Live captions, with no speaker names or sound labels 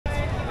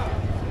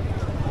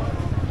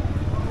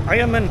I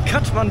am in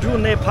Kathmandu,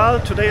 Nepal.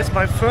 Today is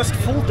my first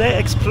full day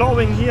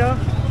exploring here.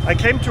 I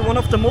came to one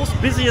of the most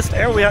busiest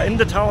area in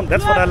the town.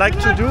 That's what I like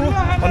to do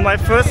on my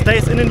first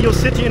days in a new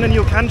city, in a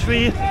new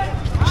country.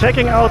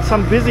 Checking out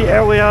some busy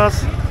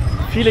areas,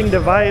 feeling the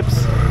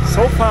vibes.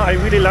 So far I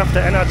really love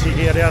the energy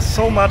here. There's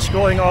so much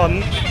going on.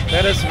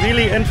 That is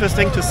really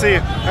interesting to see.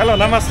 Hello,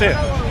 namaste.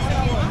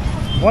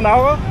 1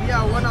 hour?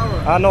 Yeah, 1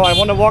 hour. No, I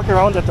want to walk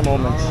around at the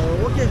moment.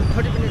 Okay,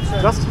 30 minutes, sir.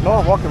 Just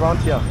walk around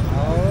here.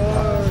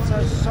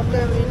 Sir,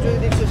 sometime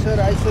enjoy this, sir.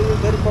 I show you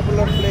very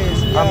popular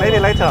place. Yeah, Maybe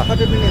later.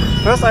 30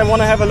 minutes. First I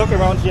want to have a look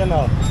around here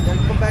now. Then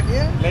come back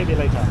here? Maybe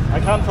later. I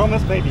can't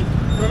promise, maybe.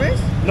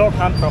 Promise? No,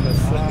 can't promise.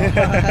 Okay,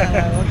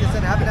 sir.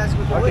 Have a nice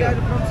good day. Okay. Where are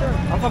you from, sir?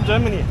 I'm from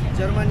Germany.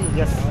 Germany?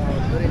 Yes.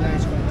 Very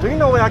nice one. Do you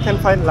know where I can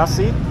find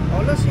Lassi?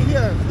 Oh, Lassi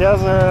here.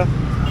 There's a...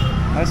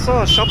 I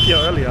saw a shop here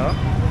earlier.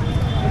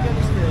 You can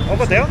stay.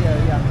 Over there?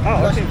 Yeah.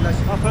 Oh, okay.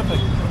 Lassi. Oh,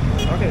 perfect.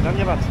 Okay, dann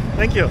jemand.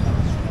 Thank you.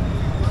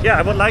 Yeah,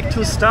 I would like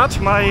to start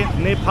my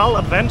Nepal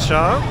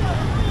adventure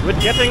with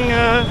getting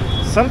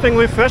something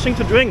refreshing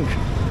to drink.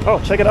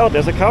 Oh, check it out.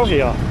 There's a cow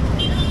here.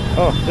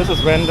 Oh, this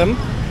is random.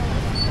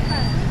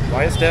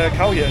 Why is there a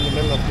cow here in the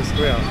middle of the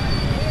square?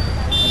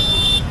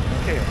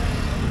 Okay.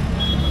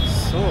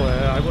 So,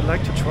 I would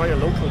like to try a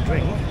local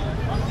drink.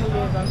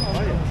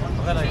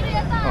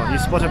 Oh, he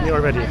spotted me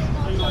already.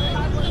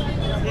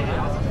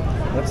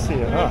 Let's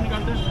see.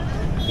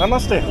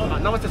 Namaste.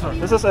 Namaste, sir.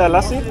 This is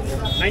Lassi.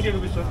 90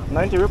 rupees, sir.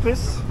 90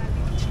 rupees.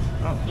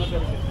 Oh.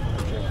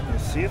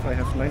 Let's see if I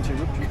have 90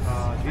 rupees.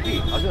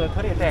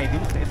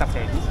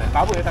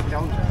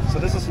 So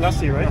this is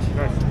Lassi, right?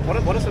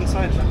 Right. What is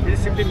inside? It is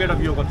simply made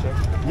of yogurt, sir.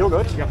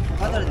 Yogurt? Yeah.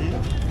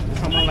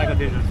 Something like a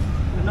dessert.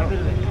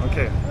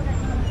 Okay.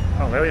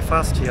 Oh, very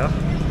fast here.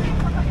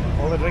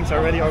 All the drinks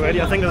are ready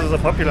already. I think this is a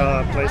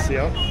popular place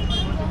here.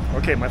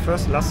 Okay, my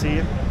first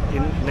Lassi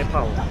in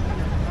Nepal.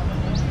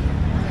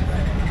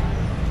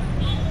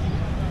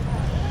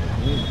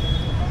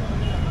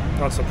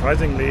 Not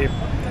surprisingly,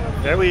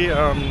 very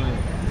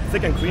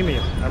thick and creamy.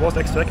 I was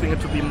expecting it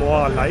to be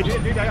more light,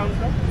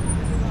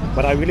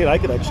 but I really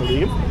like it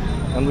actually.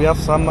 And we have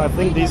some, I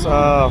think these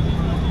are,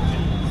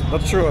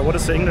 not sure, what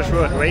is the English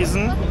word?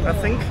 Raisin, I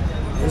think.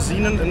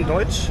 Rosinen in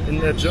Deutsch,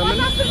 in German.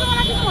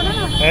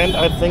 And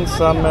I think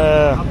some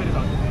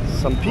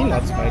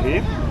peanuts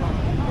maybe.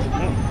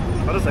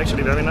 That is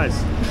actually very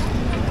nice.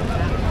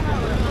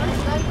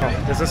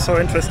 Oh, this is so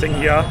interesting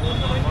here.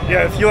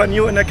 Yeah, if you are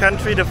new in a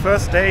country, the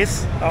first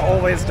days are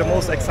always the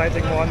most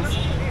exciting ones.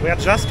 We are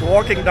just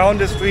walking down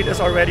the street is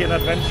already an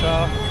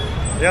adventure.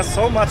 There's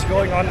so much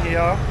going on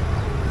here.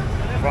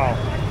 Wow.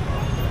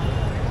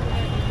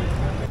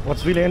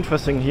 What's really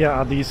interesting here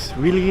are these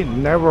really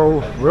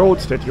narrow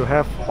roads that you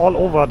have all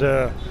over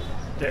the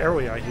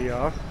area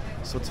here.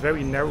 So it's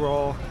very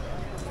narrow.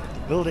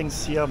 The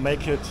buildings here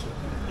make it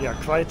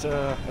quite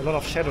a lot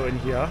of shadow in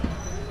here.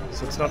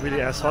 So it's not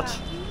really as hot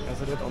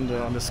as it is on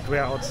the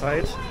square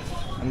outside.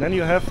 And then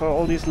you have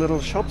all these little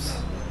shops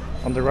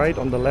on the right,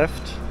 on the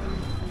left.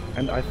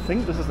 And I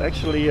think this is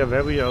actually a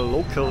very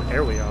local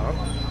area.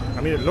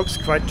 I mean, it looks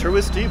quite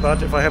touristy,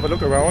 but if I have a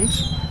look around,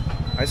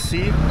 I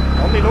see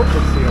only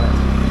locals here.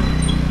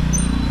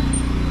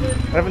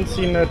 I haven't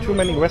seen too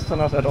many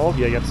Westerners at all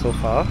here yet so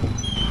far.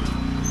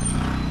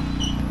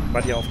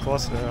 But yeah, of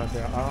course,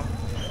 there are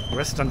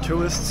Western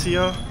tourists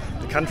here.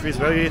 The country is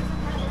very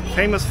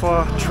famous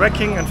for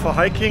trekking and for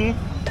hiking.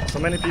 So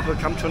many people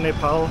come to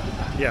Nepal,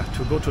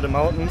 to go to the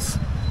mountains,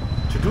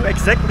 to do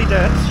exactly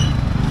that.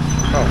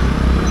 Oh,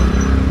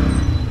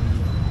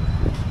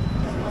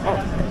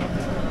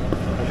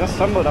 I just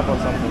stumbled up on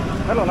something.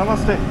 Hello,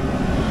 namaste.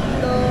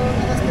 Hello,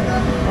 namaste.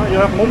 Oh, you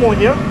have Momo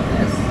here?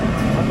 Yes.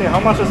 Okay, how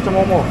much is the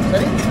Momo?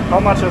 Sorry? How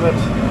much is it?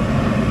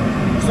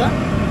 Sir?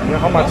 Yeah,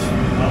 how much?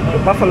 The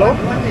buffalo?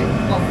 1 day.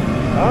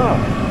 Ah.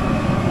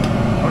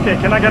 Okay,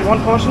 can I get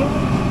one portion?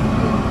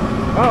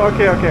 Oh,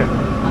 okay.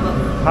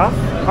 Half?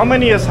 How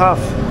many is half?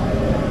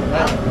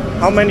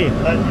 How many?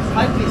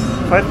 5 piece.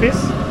 5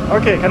 piece?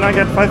 Okay, can I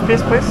get 5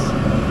 piece, please?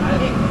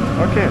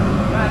 Okay.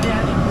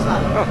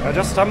 Oh, I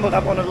just stumbled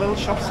up on a little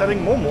shop selling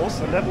momos,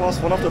 and that was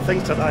one of the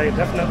things that I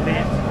definitely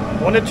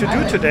wanted to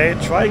do today,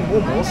 trying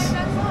momos.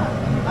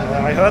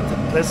 I heard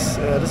that this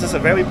is a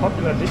very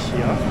popular dish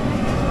here.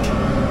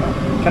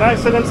 Can I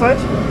sit inside?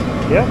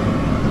 Yeah?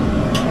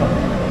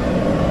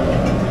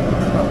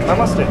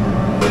 Namaste.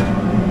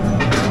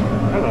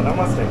 Hello,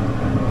 namaste.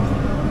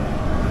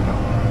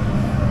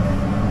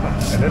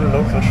 A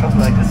little local shop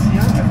like this here.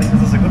 I think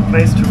this is a good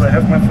place to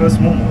have my first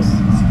momos.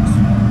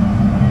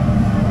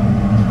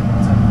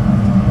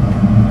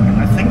 And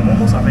I think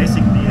momos are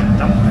basically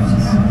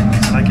dumplings.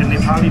 It's like a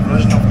Nepali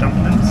version of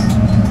dumplings.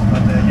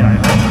 But I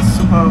heard it's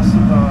super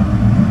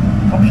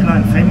popular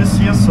and famous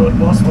here, so it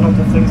was one of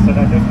the things that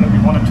I definitely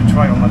wanted to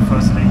try on my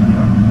first day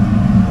here.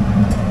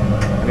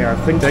 Yeah,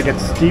 I think they get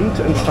steamed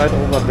inside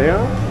over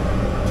there.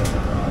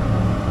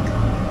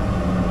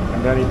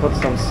 And then he puts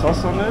some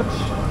sauce on it.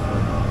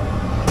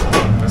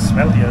 The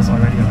smell here is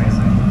already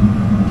amazing.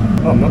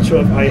 Oh, I'm not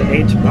sure if I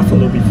ate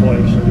buffalo before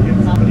actually.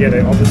 But yeah,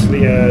 they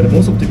obviously,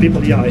 most of the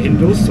people here are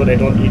Hindus, so they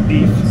don't eat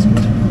beef.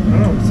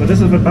 Oh, so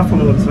this is with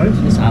buffalo inside?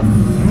 Yes, half.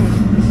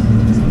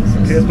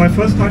 Okay, it's my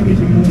first time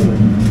eating momo.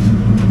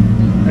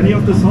 Any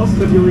of the sauce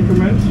that you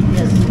recommend?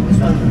 Yes, this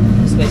one.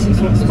 Spicy.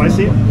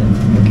 Spicy?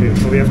 Okay,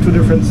 so we have two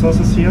different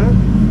sauces here.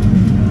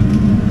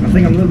 I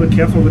think I'm a little bit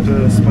careful with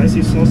the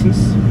spicy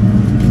sauces.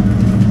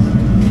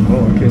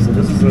 Oh, okay, so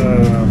this is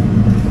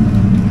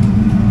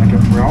like a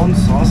brown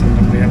sauce, and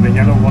then we have the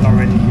yellow one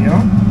already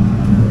here.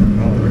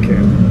 Oh,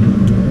 okay.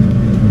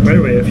 By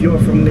the way, if you are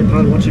from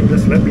Nepal watching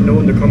this, let me know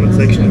in the comment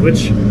section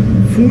which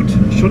food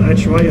should I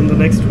try in the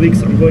next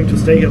weeks. I'm going to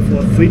stay here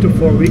for 3 to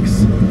 4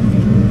 weeks,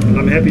 and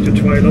I'm happy to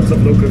try lots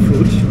of local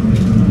food.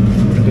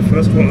 And the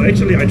first one,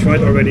 actually I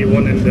tried already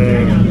one in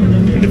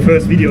the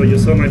first video. You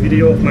saw my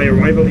video of my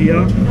arrival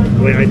here,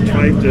 where I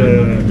tried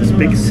this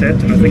big set.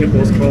 I think it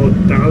was called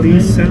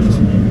Thali set,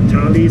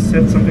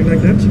 something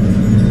like that.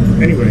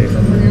 Anyway,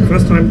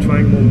 first time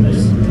trying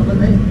momos.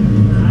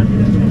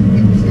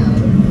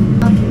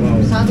 Wow,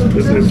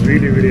 this is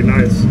really, really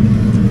nice.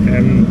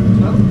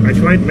 I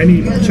tried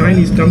many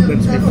Chinese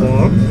dumplings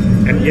before,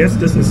 and yes,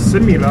 this is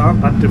similar,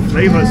 but the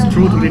flavor is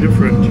totally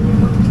different.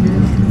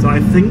 So I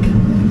think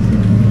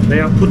they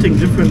are putting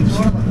different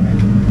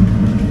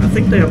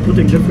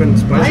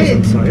spices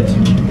inside.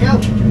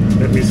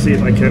 Let me see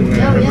if I can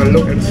have a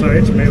look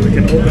inside. Maybe we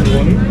can open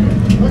one.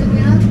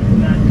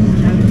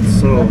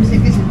 So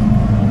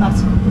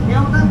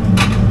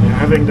we're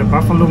having the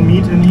buffalo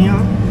meat in here.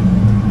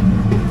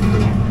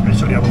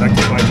 Actually, I would like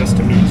to try just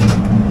the meat.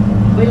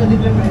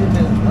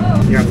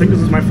 Yeah, I think this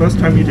is my first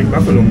time eating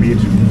buffalo meat.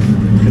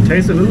 It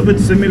tastes a little bit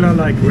similar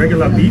like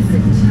regular beef,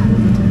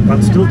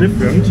 but still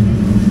different.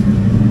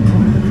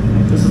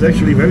 This is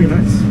actually very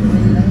nice.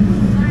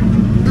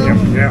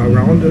 Yeah,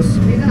 around this,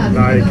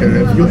 like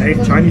if you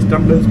ate Chinese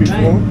dumplings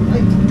before,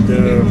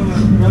 the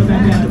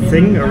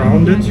thing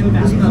around it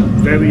is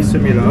very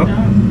similar.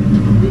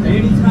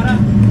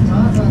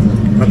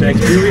 But the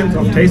experience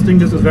of tasting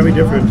this is very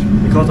different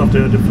because of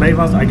the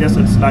flavors. I guess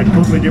it's like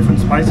totally different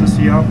spices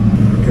here.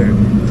 Okay.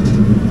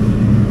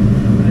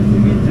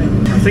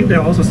 I think there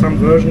are also some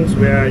versions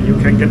where you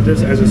can get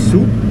this as a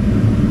soup.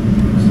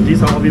 So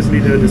these are obviously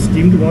the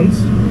steamed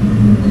ones.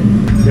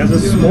 There's a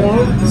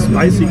small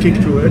spicy kick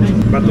to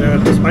it, but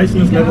the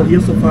spiciness level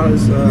here so far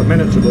is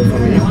manageable for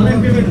me.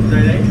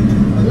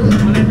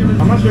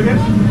 How much do you get?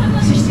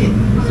 60.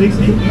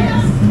 60?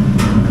 Yes.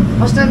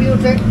 First time you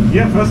take?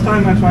 Yeah, first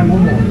time I try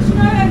momo.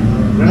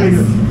 Very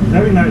good.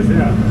 Very nice,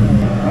 yeah.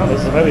 Oh,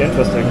 this is very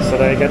interesting. So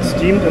they get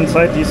steamed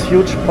inside these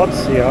huge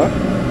pots here.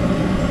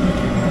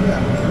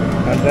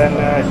 And then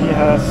he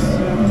has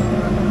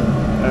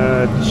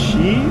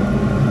chi.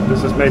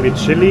 This is maybe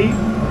chili,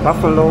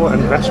 buffalo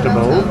and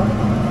vegetable.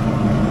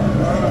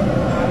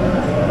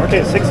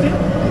 Okay, 60?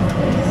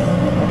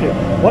 Okay.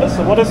 What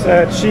is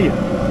chi?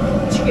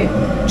 Chicken.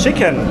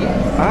 Chicken?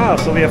 Yes. Ah,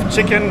 so we have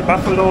chicken,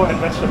 buffalo and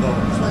vegetable.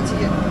 This one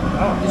chicken.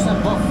 Oh. This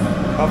one buff.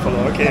 Buffalo,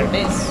 okay.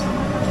 Base.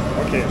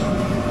 Okay.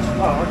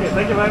 Oh, okay,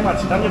 thank you very much.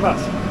 Dhanyavad.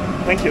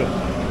 Thank you.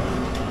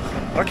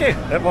 Okay,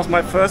 that was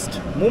my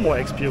first momo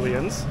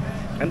experience.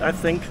 And I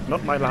think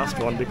not my last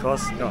one,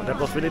 because that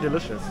was really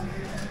delicious.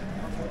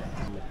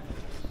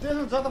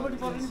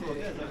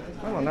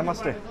 Oh,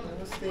 namaste.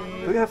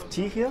 Do you have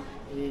tea here?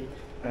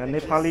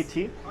 Nepali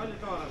tea?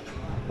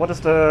 What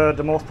is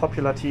the most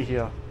popular tea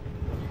here?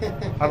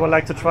 I would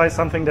like to try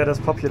something that is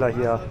popular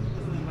here.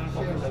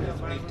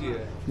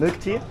 Milk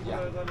tea?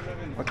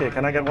 Okay,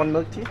 can I get one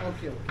milk tea?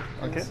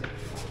 Okay.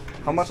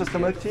 How much is the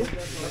milk tea?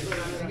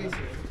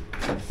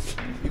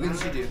 You can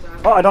sit here.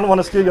 Oh, I don't want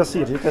to steal your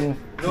seat. You can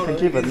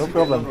keep it. No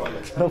problem.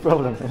 No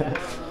problem.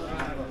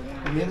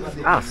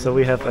 So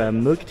we have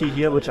milk tea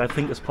here, which I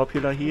think is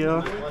popular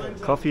here.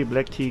 Coffee,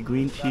 black tea,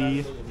 green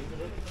tea,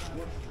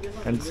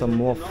 and some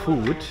more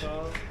food.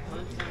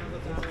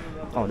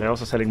 Oh, they're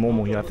also selling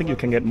momo here. I think you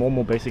can get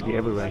momo basically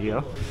everywhere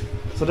here.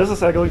 So this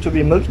is going to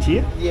be milk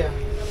tea. Yeah.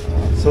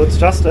 So it's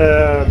just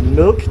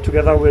milk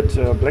together with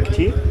black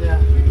tea. Yeah.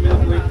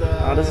 Milk with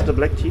this is the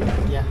black tea.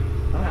 yeah.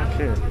 Oh,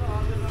 okay.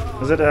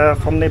 Is it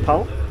from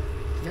Nepal?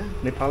 Yeah.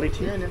 Nepali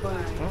tea? Yeah, Nepal.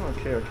 Oh,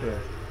 okay, okay.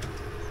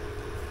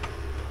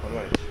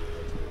 Alright.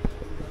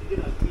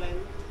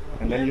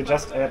 And then you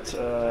just add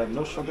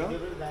no sugar?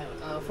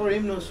 For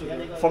him, no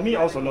sugar. For me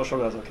also no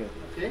sugar is okay.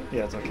 Okay.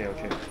 Yeah, it's okay,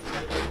 okay.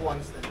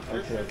 Once then.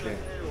 Okay, okay.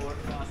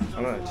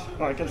 Alright.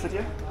 Oh, I can sit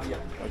here? Yeah.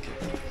 Okay.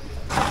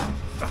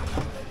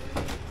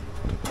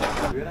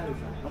 Where are you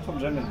from? I'm from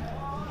Germany.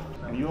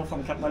 And you are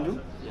from Kathmandu?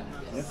 Yeah.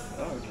 Yes?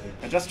 Oh, okay.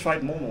 I just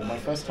tried momo, my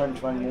first time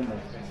trying momo.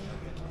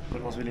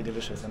 It was really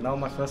delicious. And now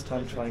my first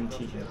time trying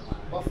tea here.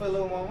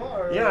 Buffalo momo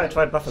or? Yeah, I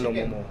tried buffalo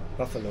chicken? momo.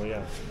 Buffalo,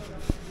 yeah.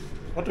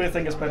 What do you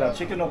think is better,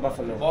 chicken or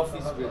buffalo? Buff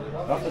is better.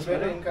 Buff is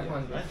better? in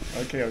Kathmandu.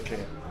 Okay,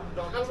 okay.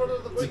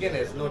 Chicken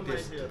has no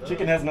taste.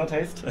 Chicken has no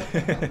taste?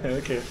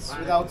 Okay. It's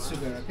without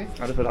sugar, okay?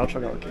 Without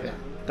sugar, okay.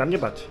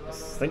 Dhanyavad.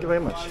 Thank you very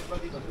much.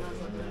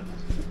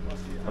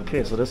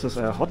 Okay, so this is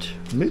a hot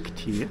milk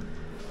tea.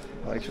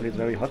 Oh, actually, it's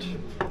very hot.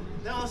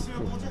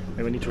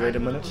 Maybe we need to wait a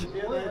minute.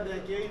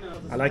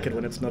 I like it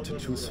when it's not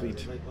too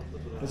sweet.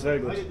 It's very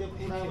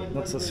good.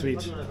 Not so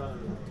sweet.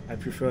 I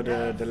prefer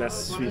the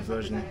less sweet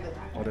version,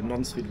 or the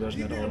non-sweet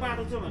version at all.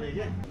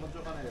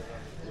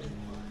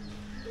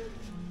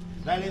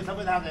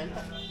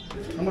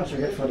 How much you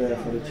get for the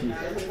tea?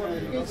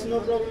 It's no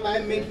problem.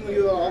 I'm making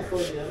you an offer.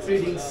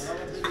 3 drinks.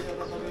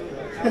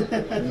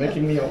 You're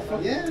making me offer?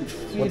 Yeah,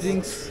 3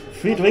 drinks.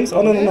 3 drinks?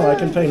 Oh no, I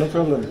can pay, no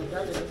problem.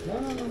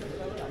 No.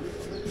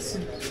 It's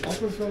an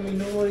offer from me,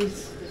 no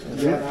worries.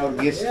 You are our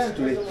guests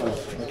today.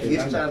 Okay,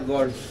 Guests are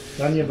God.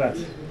 done your bet.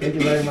 Thank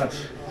you very much.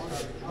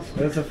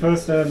 That's the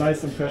first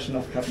nice impression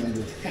of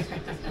Kathmandu.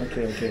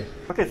 Okay.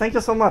 Okay, thank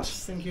you so much.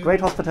 Thank you.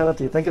 Great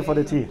hospitality. Thank you for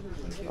the tea.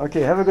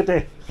 Okay, have a good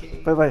day.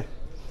 Bye-bye.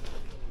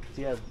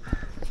 Cheers.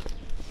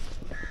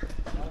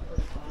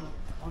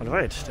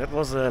 Alright, that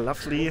was a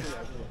lovely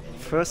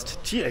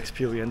first tea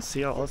experience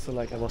here. Also,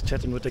 like, I was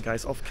chatting with the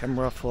guys off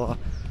camera for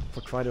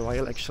quite a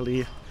while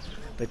actually.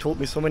 They told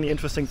me so many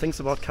interesting things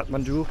about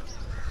Kathmandu.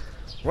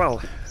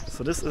 Wow,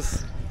 so this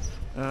is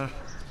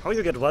how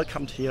you get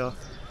welcomed here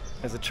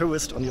as a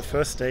tourist on your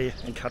first day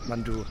in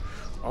Kathmandu.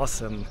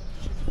 Awesome.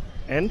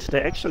 And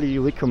they actually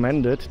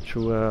recommended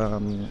to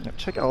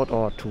check out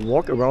or to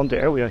walk around the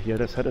area here.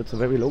 They said it's a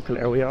very local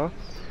area.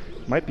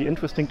 Might be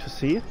interesting to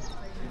see.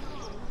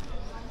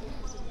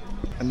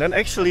 And then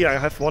actually I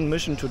have one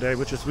mission today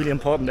which is really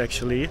important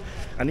actually.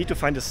 I need to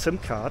find a SIM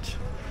card.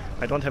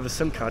 I don't have a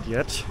SIM card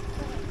yet.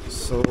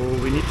 So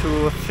we need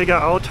to figure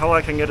out how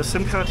I can get a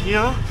SIM card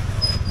here.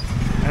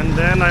 And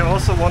then I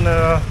also want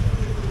to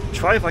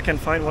try if I can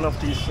find one of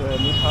these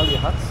Nepali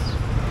huts.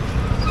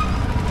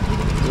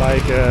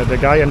 Like the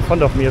guy in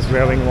front of me is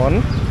wearing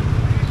one.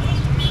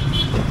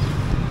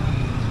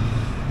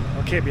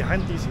 Okay,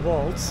 behind these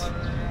walls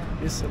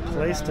is a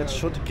place that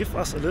should give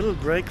us a little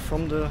break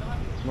from the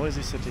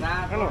noisy city.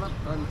 Hello.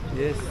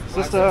 Yes.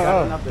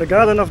 Sister, the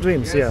Garden of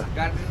Dreams, Yes, yeah.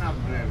 Garden of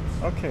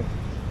Dreams. Okay.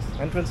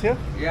 Entrance here?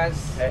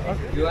 Yes.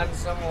 You want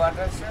some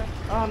water, sir?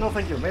 Oh, no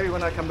thank you. Maybe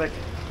when I come back.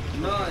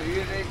 No,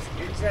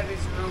 inside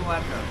is no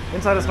water.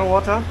 Inside is no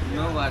water?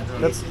 No water.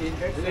 That's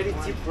Very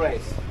cheap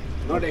price.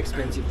 Not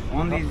expensive.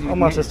 Only how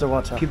much is the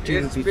water? 50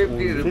 It's rupees 50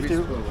 only. rupees 50?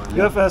 per one.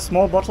 You have a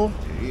small bottle?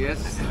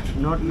 Yes.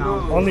 Not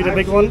now. Only the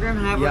big You one? can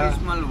have Yeah. a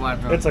small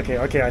water. It's okay.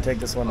 Okay, I take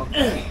this one.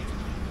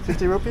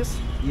 50 rupees?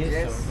 Yes.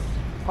 Yes. Sir.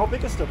 How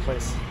big is the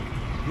place?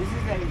 This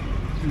is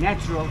a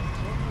natural.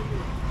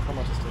 How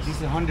much is This this?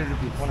 is 100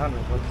 rupees. 100.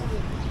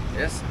 Okay.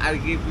 Yes, I'll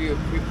give you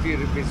 50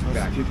 rupees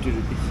back. 50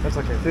 rupees. That's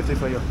okay. 50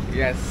 for you.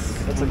 Yes.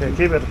 That's okay.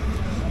 Keep it.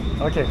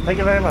 Okay. Thank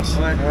you very much.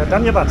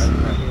 Done your butt.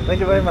 Thank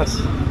you very much.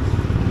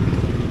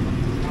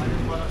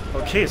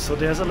 Okay, so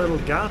there's a little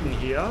garden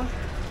here,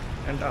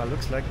 and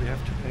looks like we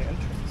have to pay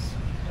entrance.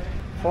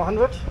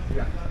 400?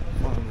 Yeah.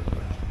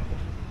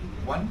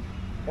 400.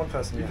 One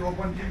person, it yeah.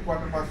 open till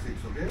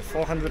 6:15, okay?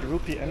 400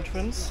 rupee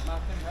entrance.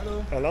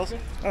 Allows?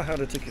 I had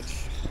a ticket.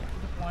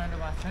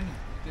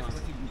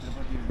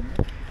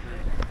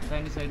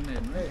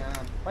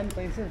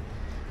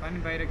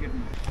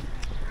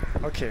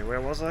 Okay,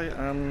 where was I?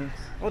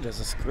 Oh, there's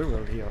a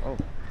squirrel here. Oh,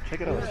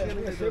 check it out.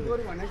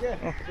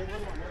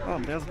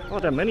 Oh,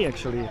 there are many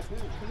actually.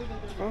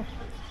 Oh,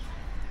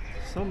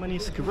 so many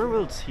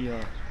squirrels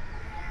here.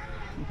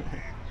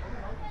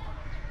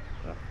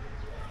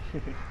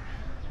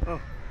 Oh,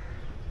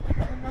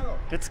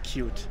 that's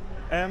cute.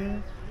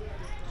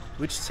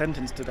 Which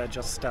sentence did I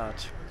just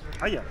start?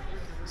 Ah, yeah.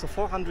 So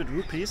 400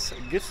 rupees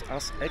gives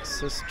us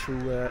access to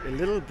a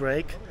little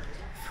break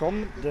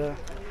from the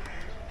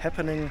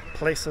happening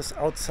places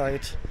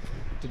outside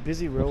the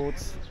busy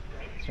roads.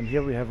 And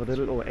here we have a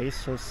little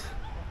oasis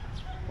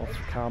of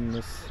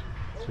calmness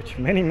with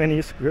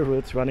many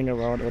squirrels running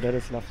around. Oh, that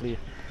is lovely.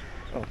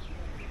 Oh,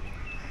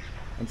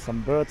 and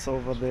some birds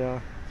over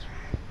there.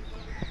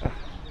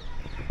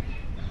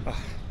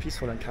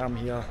 Peaceful and calm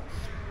here.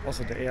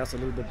 Also the air is a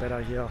little bit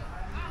better here.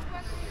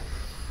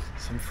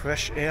 Some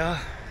fresh air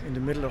in the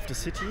middle of the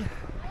city.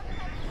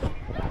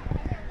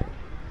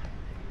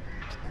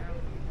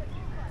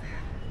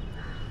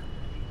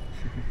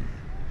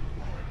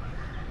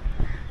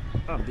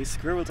 These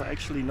squirrels are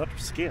actually not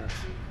scared.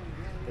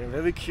 They're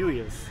very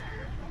curious.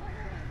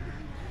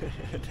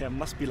 There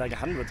must be like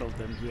hundreds of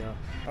them here.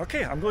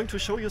 Okay, I'm going to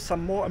show you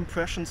some more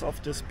impressions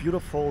of this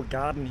beautiful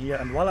garden here,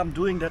 and while I'm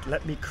doing that,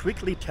 let me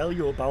quickly tell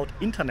you about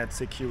internet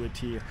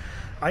security.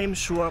 I am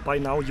sure by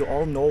now you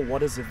all know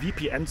what is a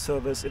VPN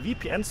service. A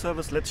VPN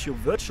service lets you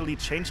virtually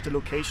change the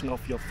location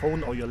of your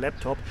phone or your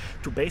laptop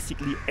to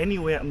basically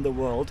anywhere in the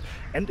world.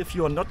 And if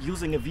you are not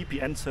using a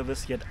VPN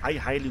service yet, I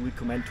highly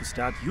recommend to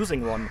start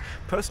using one.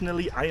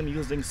 Personally, I am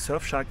using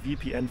Surfshark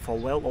VPN for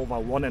well over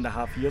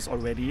 1.5 years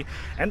already,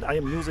 and I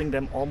am using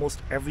them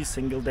almost every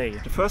single day.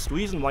 The first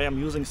reason why I'm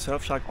using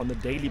Surfshark on a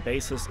daily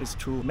basis is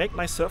to make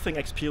my surfing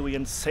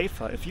experience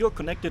safer. If you are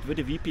connected with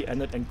a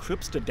VPN, it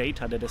encrypts the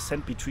data that is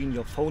sent between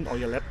your phone or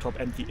your laptop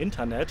and the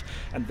internet,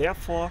 and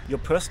therefore your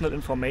personal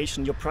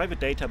information, your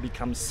private data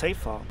becomes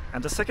safer.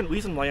 And the second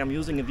reason why I'm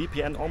using a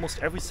VPN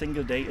almost every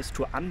single day is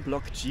to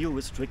unblock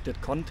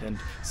geo-restricted content.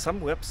 Some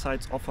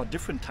websites offer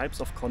different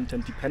types of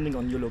content depending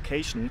on your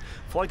location.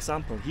 For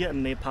example, here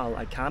in Nepal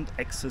I can't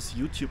access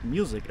YouTube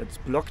Music, it's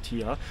blocked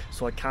here,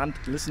 so I can't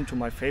listen to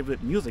my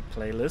favorite music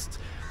playlists.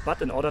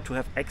 But in order to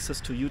have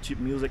access to YouTube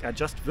Music, I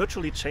just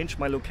virtually change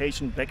my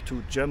location back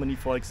to Germany,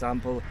 for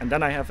example, and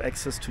then I have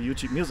access to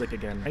YouTube Music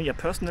again. And yeah,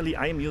 personally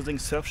I am using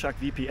Surfshark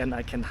VPN.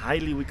 I can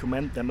highly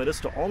recommend them. It is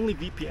the only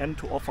VPN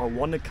to offer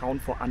one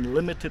account for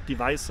unlimited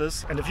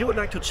devices. And if you would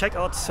like to check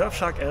out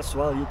Surfshark as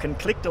well, you can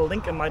click the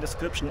link in my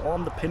description or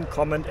on the pinned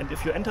comment, and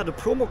if you enter the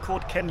promo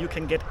code KEN, you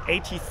can get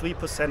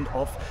 83%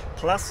 off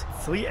plus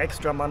 3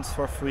 extra months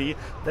for free.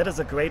 That is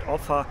a great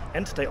offer,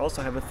 and they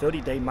also have a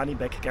 30-day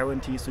money-back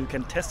guarantee, so you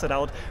can test it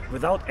out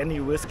without any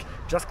risk.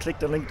 Just click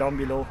the link down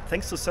below.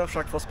 Thanks to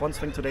Surfshark for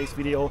sponsoring today's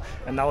video,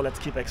 and now let's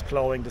keep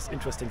exploring this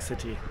interesting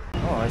city.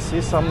 Oh, I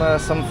see some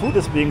food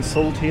is being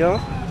sold here.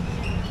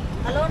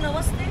 Hello,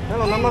 namaste.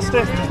 Hello,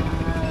 namaste.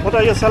 What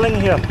are you selling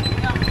here?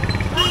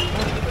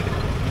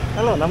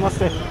 Hello,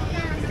 namaste.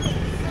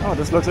 Oh,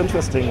 this looks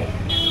interesting.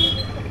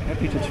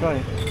 Happy to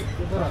try.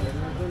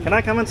 Can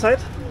I come inside?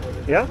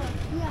 Yeah?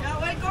 Yeah,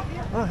 welcome.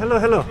 Oh, hello,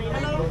 hello.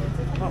 Hello.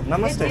 Oh,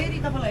 namaste.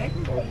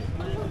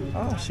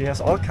 Oh, she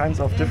has all kinds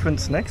of different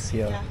snacks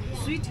here. Yeah.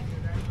 Sweet.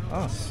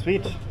 Oh,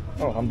 sweet.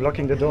 Oh, I'm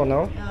blocking the door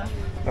now.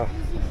 Oh,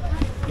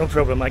 no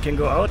problem, I can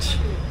go out.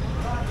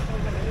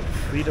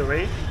 Feed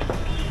away.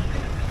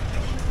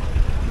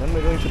 Then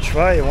we're going to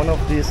try one of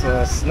these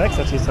snacks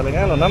that she's selling.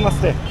 Hello,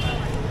 namaste.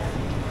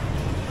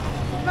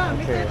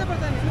 Okay.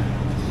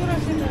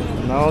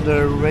 Now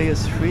the ray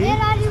is free. Where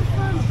are you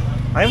from?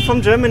 I'm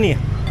from Germany.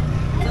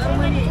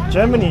 Germany.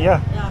 Germany,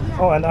 yeah.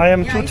 Oh, and I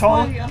am too it's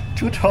tall. small, yeah.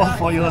 Too tall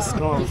for your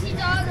store. This is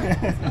all the...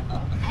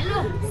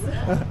 Hello.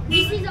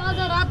 This is all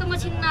the Rata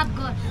machine not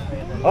good.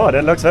 Oh,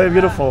 that looks very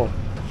beautiful.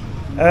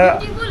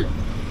 Beautiful.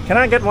 Can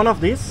I get one of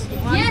these?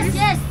 Yes,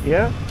 yes.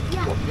 Yeah.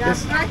 Yeah,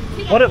 This-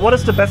 right. What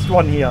is the best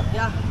one here?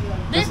 Yeah.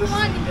 This is-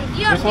 one.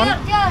 Here, this one?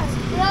 here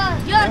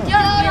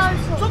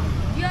also.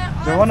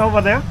 The one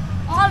over there?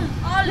 All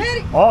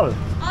All.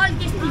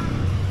 tasty.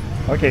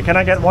 Okay, can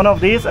I get one of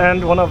these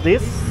and one of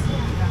these?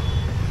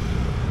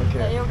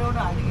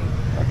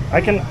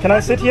 Okay. Can I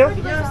sit here?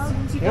 Yes,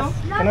 sit Yes. down.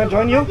 Can I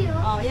join you?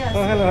 Oh, yes.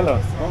 Oh,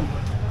 hello.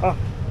 Oh,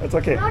 it's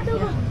okay.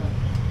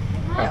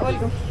 Yeah,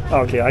 welcome.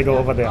 Okay, I go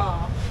over there.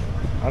 Oh.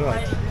 All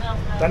right.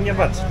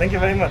 Dhanyavad. Thank you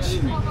very much.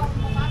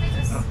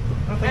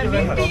 Oh, thank you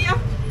very much.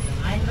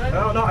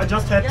 Oh, no, I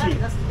just had tea.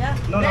 Yeah.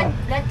 No, no.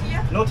 Black tea.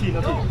 Yeah? No tea,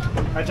 no tea.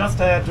 I just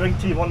drank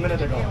tea 1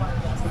 minute ago.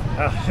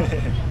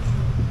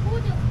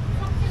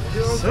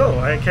 So,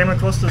 I came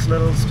across this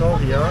little stall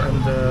here,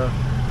 and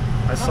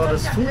I saw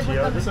this food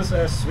here. This is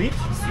sweet.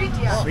 Sweet,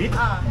 yeah. Sweet?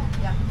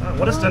 Yeah.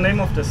 What is the name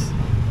of this?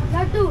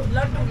 Laddu.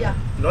 Laddu, yeah.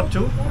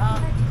 Lottu?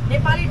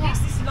 Nepali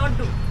dish is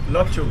laddu.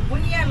 Lottu.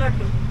 Bunya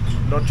laddu.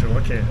 Lottu,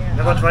 okay.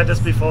 Never tried this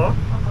before.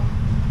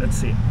 Let's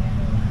see.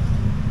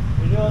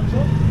 Video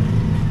also?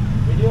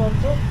 Video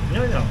also?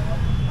 Yeah.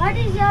 What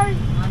is your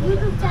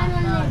YouTube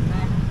channel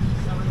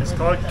name? It's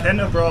called Ken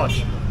Abroad.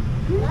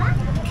 What?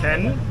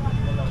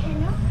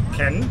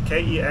 Ken,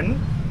 K-E-N,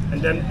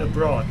 and then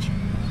Abroad.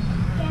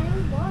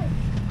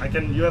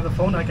 You have a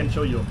phone, I can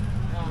show you.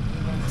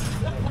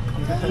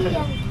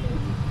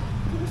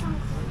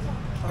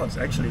 Oh, it's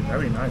actually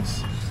very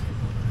nice.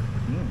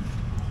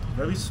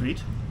 Very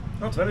sweet.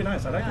 Oh, it's very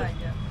nice, I like it.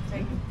 Yeah.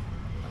 Thank you.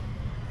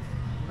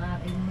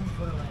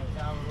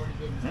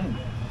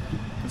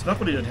 It's not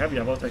really that heavy.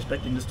 I was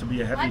expecting this to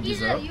be a heavy What is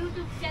your dessert.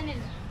 YouTube channel?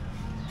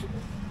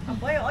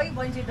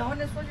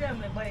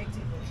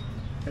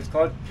 It's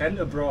called Ken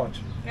Abroad.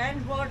 Can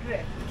broad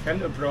red.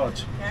 Ken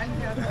Abroad. Can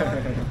broad.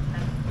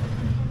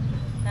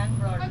 Can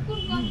broad.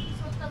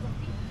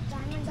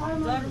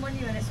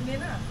 Germany भने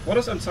सुनेन? What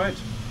is inside?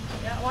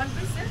 Yeah, one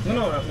piece. Yeah?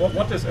 No,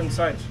 what is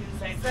inside?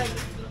 Inside.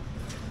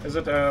 Is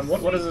it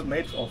what is it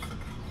made of?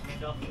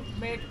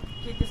 Made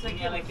के त्यसलाई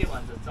के के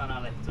भन्छ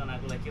चनालाई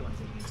चनाकोलाई के भन्छ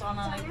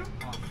चनालाई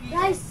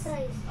Rice.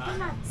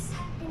 Peanuts.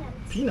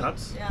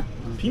 Peanuts? Yeah.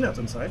 Peanuts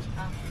inside?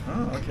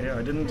 Ah, okay.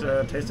 I didn't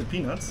taste the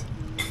peanuts.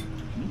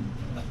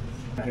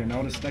 Okay,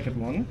 now the second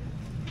one.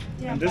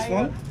 Yeah, And this buy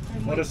one?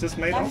 What is this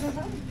made of?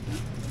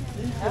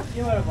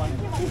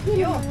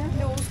 यो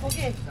उसको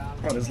के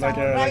Oh, it's like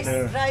a rice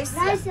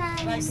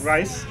Rice.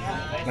 rice,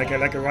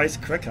 like a rice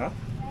cracker.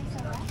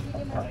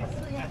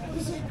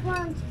 This is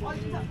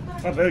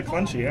crunchy. Oh, very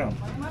crunchy, yeah.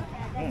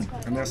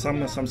 And there's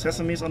some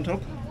sesames on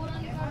top.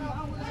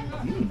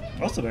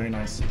 Also very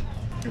nice.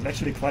 It's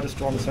actually quite a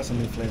strong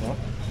sesame flavor,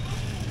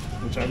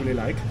 which I really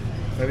like.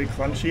 Very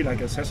crunchy,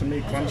 like a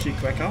sesame crunchy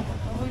cracker.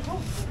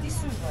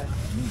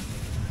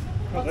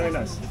 Oh, very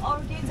nice.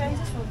 अरु के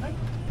चाहिन्छ सोध्दै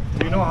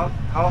Do you know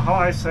how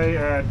I say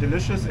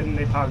delicious in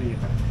Nepali?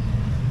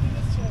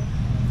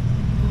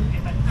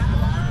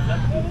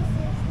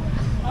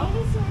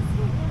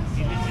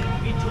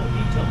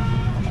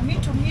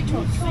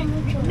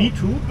 Me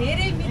too?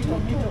 धेरै मिठो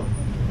मिठो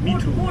Me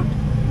too.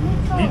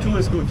 Me too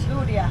is good.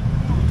 Good या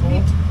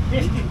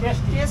Tasty,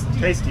 tasty. Tasty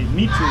Tasty.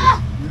 Me too.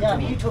 Yeah,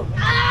 me too.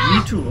 Me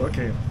too.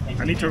 Okay.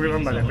 I need to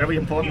remember that. Very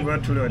important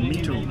word to learn. Me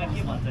too.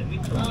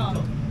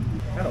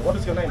 Hello, what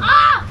is your name?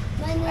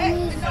 My name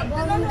is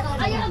Borun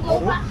Karki.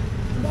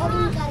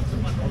 Borun Karki.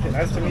 Okay,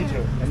 nice to meet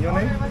you. And your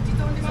name?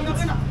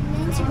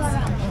 Nancy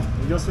Bara.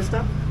 Your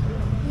sister?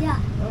 Yeah.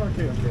 Oh,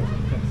 okay, okay.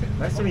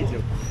 Nice to meet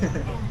you.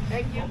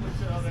 Thank you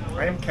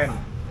I am Ken.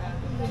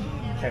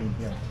 Ken,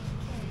 yeah.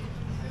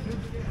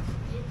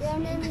 Your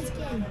name is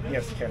Ken.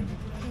 Yes, Ken.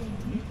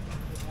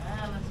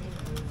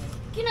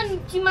 किन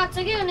चिमाट्छ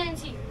के हो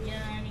Nancy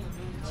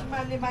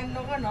चिमाले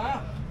मान्नु न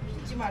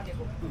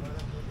चिमाटेको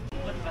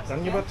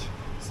Zangibat?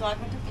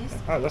 स्वागत please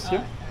Ah, that's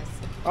here.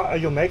 Ah, are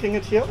you making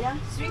it here? या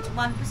sweet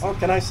 1% Oh,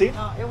 can I see?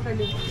 एउटा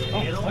लिनु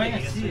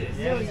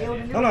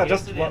No, no, I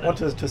just want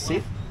to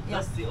see.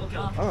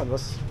 Oh, I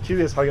was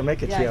curious how you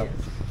make it here.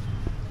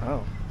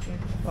 Oh.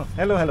 Oh,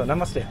 hello, hello,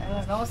 namaste.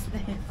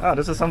 नमस्ते Ah,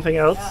 this is something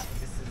else.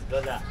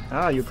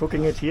 Ah, you're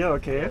cooking it here,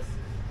 okay.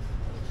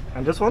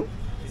 And this one?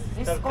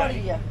 This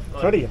curry, yeah.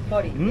 Curry.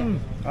 Curry, Mm.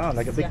 Ah,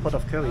 like a big Yeah. pot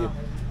of curry.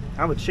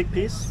 Ah, with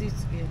chickpeas?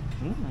 Sweet,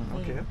 yeah.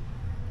 Okay.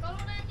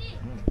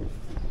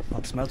 Oh,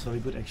 it smells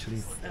very good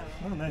actually.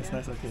 Oh, nice,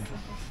 nice, okay.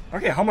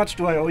 Okay, how much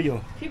do I owe you?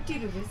 50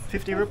 rupees.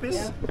 50 rupees?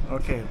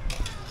 Okay.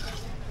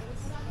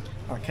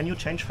 Can you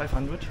change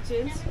 500?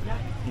 Change? Yeah.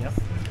 Yeah.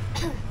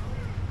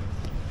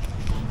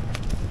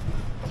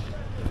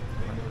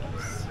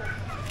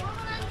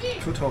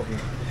 Too talking.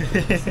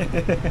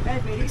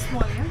 Very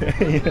small,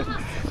 yeah.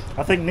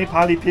 I think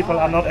Nepali people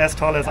are not as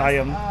tall as I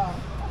am.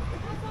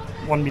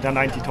 1.90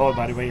 m tall,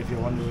 by the way, if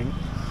you're wondering.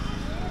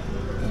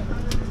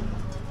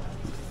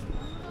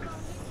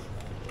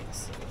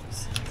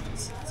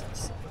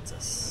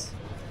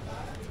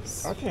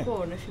 Okay,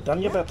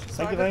 done your bet.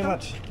 Thank you very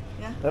much.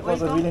 Yeah. That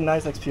was a Welcome. really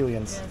nice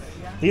experience. Yes,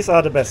 yeah. These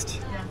are the best.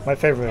 Yeah. My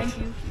favorite. Thank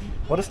you.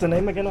 What is the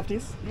name again of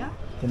these? Yeah.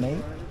 The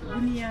name?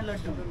 Bunia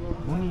laddu.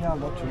 Bunia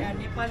Lottu. Yeah,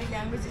 Nepali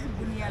language is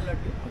bunia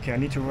laddu. Okay, I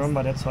need to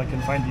remember that so I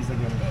can find these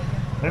again.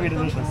 Very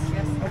delicious.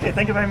 Yes. Okay,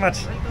 thank you very much.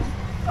 Welcome.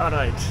 All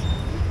right.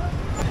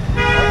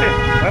 Okay,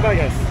 bye bye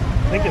guys.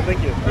 Thank you,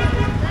 thank you.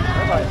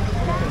 Bye bye.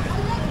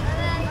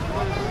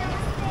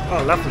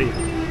 Oh, lovely.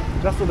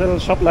 Just a little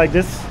shop like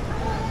this.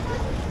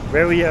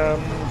 Very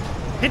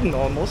hidden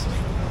almost.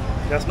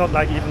 There's not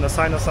like even a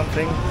sign or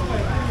something.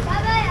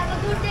 Bye bye, have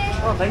a good day.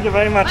 Oh, thank you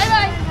very much. Bye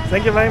bye.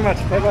 Thank you very much.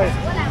 Bye bye.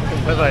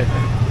 Bye bye.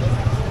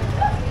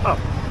 Oh,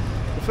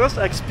 the first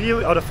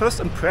experience or the first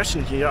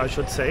impression here, I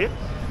should say,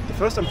 the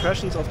first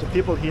impressions of the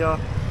people here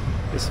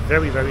is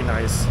very, very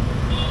nice.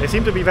 They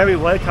seem to be very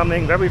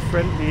welcoming, very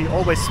friendly,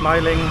 always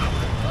smiling,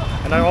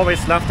 and I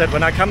always love that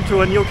when I come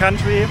to a new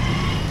country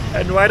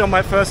and right on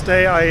my first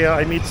day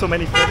I meet so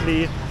many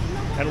friendly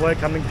and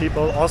welcoming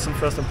people. Awesome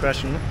first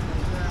impression.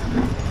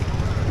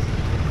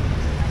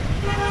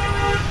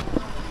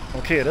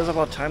 Okay, it is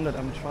about time that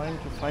I'm trying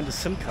to find a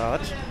SIM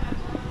card.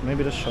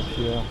 Maybe the shop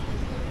here.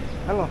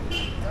 Hello.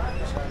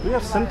 Do you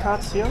have SIM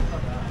cards here?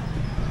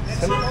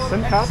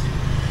 SIM card?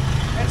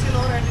 NCL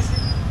or NDC?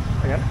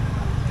 Again?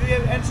 Do you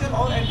have NCL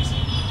or NDC?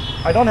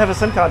 I don't have a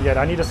SIM card yet.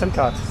 I need a SIM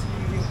card.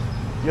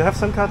 You have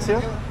SIM cards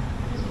here?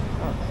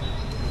 Oh.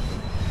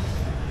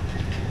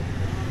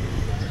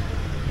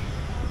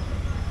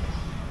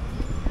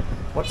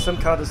 What SIM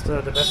card is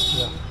the best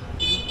here?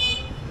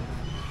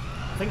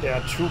 I think there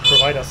are two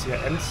providers here,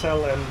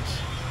 Ncell and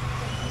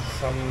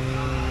some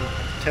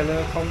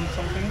telecom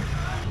something.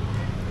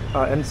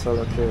 Ah, Ncell,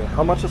 okay.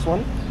 How much is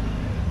one?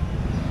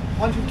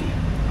 150.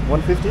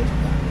 150?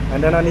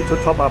 And then I need to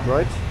top up,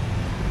 right?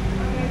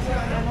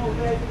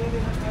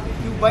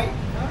 You buy,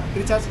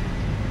 recharge.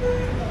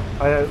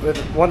 With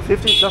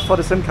 150 just for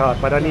the SIM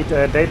card, but I need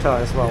data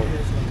as well.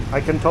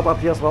 I can top up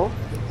here as well?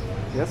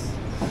 Yes?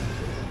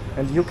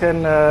 And you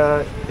can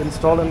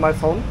install in my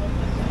phone?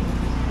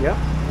 Yeah?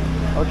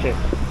 Okay.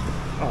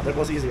 Oh, that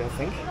was easy, I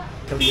think.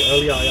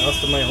 Earlier I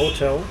asked in my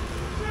hotel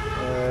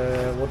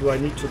what do I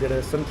need to get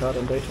a SIM card,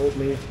 and they told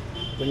me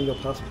bring your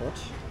passport.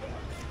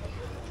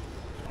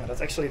 Yeah,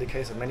 that's actually the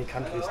case in many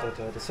countries, that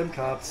the SIM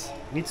cards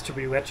needs to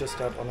be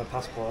registered on a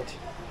passport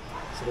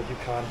so that you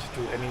can't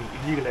do any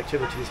illegal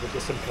activities with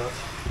the SIM card.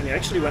 And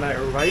actually when I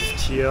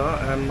arrived here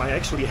I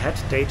actually had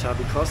data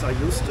because I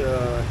used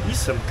an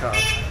eSIM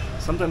card.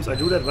 Sometimes I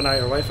do that when I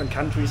arrive in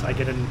countries. I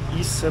get an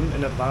eSIM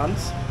in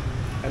advance,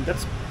 and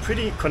that's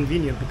pretty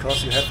convenient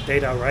because you have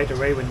data right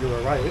away when you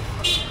arrive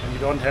and you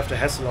don't have the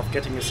hassle of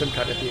getting a SIM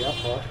card at the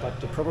airport. But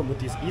the problem with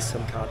these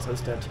eSIM cards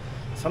is that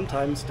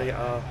sometimes they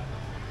are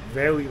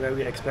very,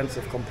 very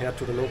expensive compared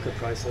to the local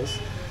prices.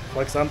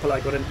 For example, I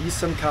got an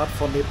eSIM card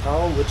for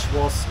Nepal which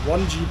was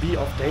 1 GB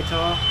of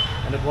data,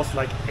 and it was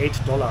like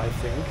 $8 I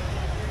think.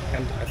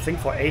 And I think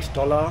for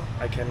 $8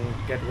 I can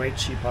get way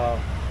cheaper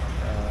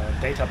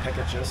data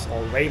packages,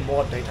 or way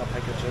more data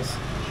packages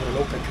for the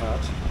local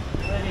card.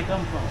 Where do you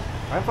come from?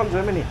 I'm from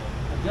Germany.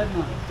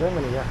 Germany.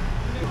 Germany, yeah.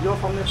 You're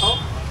from Nepal?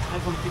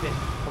 I'm from Tibet.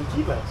 From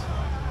Tibet.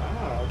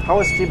 Ah, how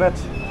is Tibet?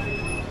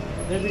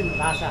 Live in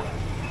Lhasa.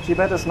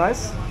 Tibet is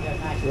nice?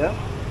 Yeah?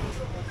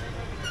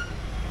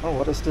 Oh,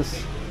 what is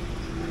this?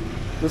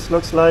 This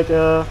looks like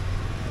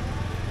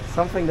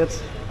something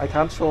that I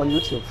can't show on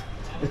YouTube.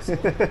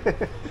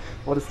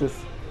 What is this?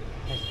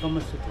 That's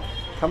Kama Sutra.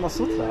 Kama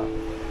Sutra.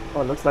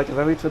 Oh, it looks like a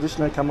very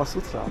traditional Kama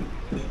Sutra.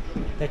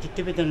 That's a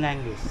Tibetan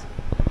language.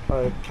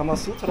 Kama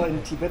Sutra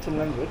in Tibetan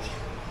language.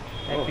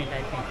 I think.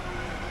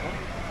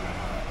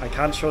 I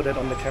can't show that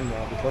on the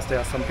camera because there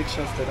are some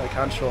pictures that I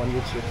can't show on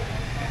YouTube.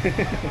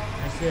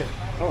 I said,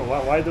 Oh,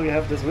 why do you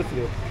have this with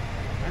you?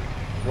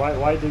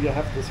 Why do you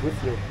have this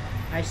with you?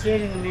 I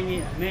said in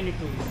many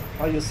tours.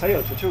 Oh, you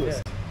sail to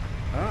tourists?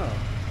 Ah.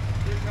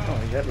 Oh,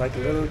 you had like a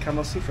little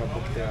Kama Sutra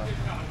book there,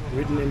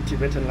 written in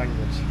Tibetan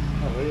language.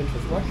 Oh, very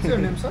interesting. What's your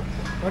name, sir?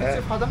 What is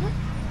your father name?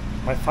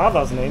 My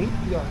father's name?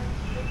 Yeah.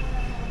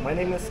 My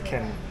name is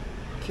Ken.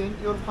 Can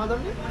your father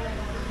name?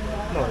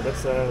 No,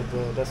 that's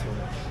that's one.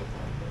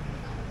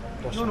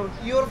 No,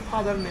 your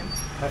father name.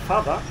 My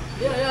father?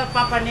 Yeah,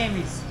 Papa name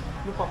is.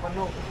 No, Papa,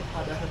 no.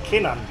 Father.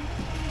 Kenan.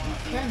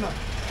 Kenan.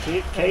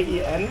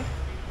 K-E-N-A-N.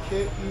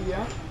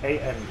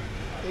 K-E-N-A-N.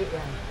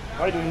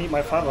 Why do you need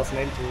my father's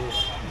name to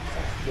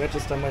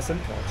register my SIM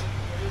card?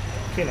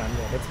 Kenan,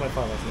 yeah, that's my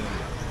father's name.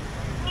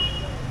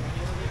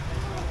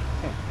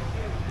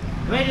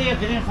 Where is your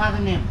grandfather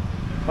name?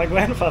 My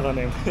grandfather's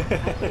name.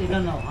 You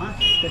don't know, huh?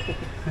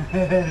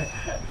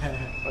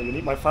 Oh, you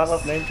need my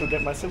father's name to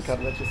get my SIM card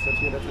registered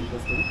here, that's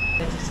interesting.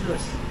 That's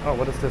Schloss. Oh,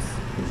 what is this?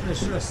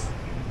 Schloss.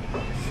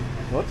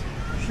 What?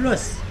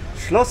 Schloss.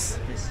 Schloss?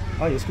 Yes.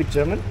 Oh, you speak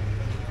German?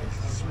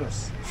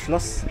 Schloss.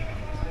 Schloss.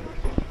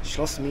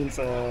 Schloss means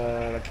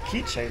like a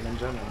keychain in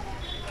German.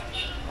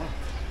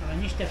 Aber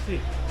nicht dafür.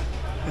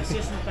 Das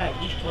ist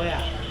nicht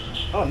teuer.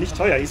 Oh, nicht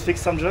teuer, he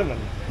speaks some German.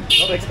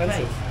 Not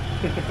expensive.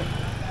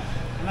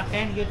 I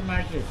can't get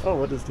market. Oh,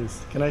 what is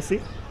this? Can I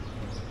see?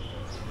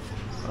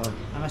 Oh.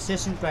 I'm a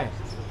session price.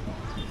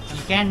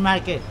 I can't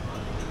market.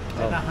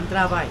 Oh.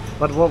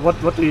 But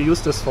what do you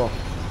use this for?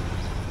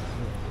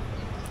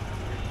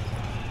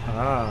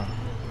 Ah.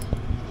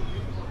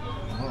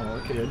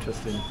 Oh, okay,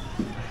 interesting.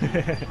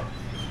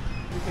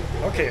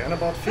 Okay, and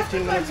about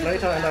 15 minutes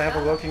later and I have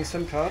a working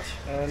SIM card,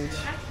 and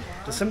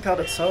the SIM card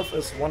itself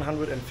is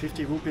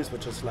 150 rupees,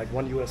 which is like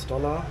 $1 US,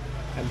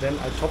 and then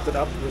I topped it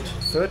up with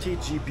 30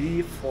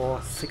 GB for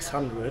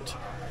 600,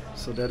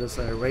 so that is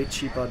a rate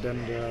cheaper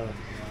than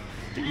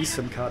the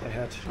eSIM card I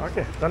had.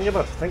 Okay, done your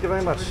butt. Thank you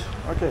very much.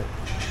 Okay,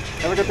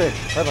 have a good day.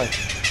 Bye bye.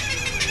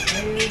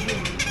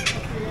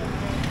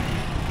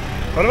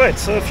 Alright,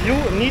 so if you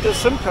need a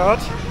SIM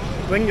card,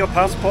 bring your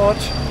passport,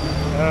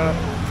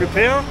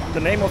 prepare the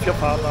name of your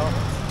father.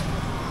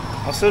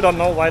 I still don't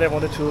know why they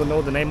wanted to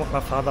know the name of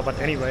my father, but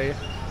anyway,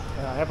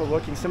 I have a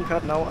working SIM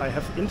card now, I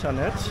have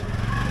internet,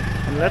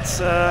 and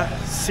let's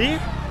see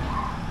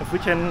if we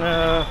can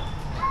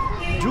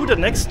do the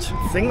next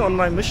thing on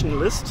my mission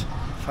list,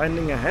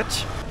 finding a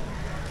hat.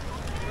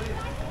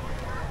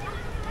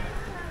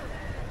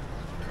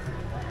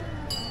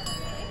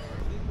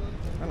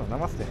 Hello,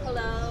 namaste.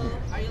 Hello.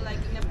 Are you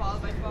liking Nepal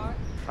by far?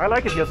 I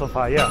like it here so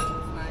far, yeah.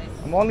 Nice.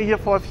 I'm only here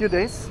for a few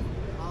days,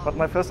 but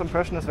my first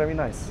impression is very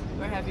nice.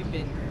 Where have you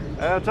been?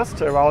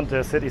 Just around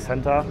the city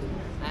center.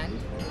 And?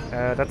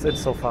 That's it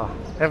so far.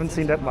 Haven't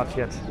seen that much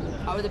yet.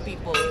 How are the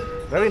people?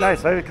 Very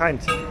nice, very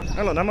kind.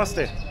 Hello,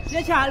 namaste.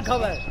 Yes, I'll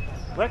cover.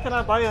 Where can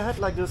I buy a hat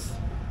like this?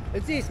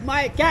 This is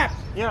my cap.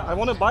 Yeah, I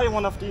want to buy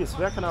one of these.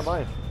 Where can I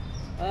buy?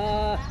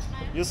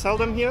 You sell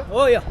them here?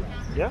 Oh yeah.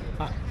 Yeah?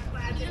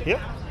 Here?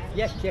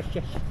 Yes.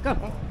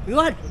 Come. You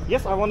want?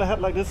 Yes, I want a hat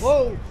like this.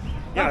 Oh.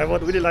 Yeah, I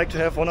would really like to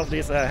have one of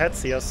these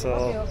hats here, so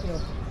Okay.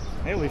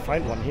 maybe we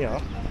find one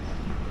here.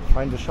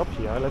 Find the shop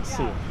here, let's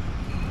see.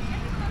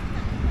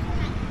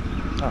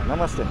 Ah,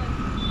 namaste.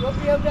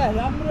 टोपी एउटा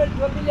राम्रो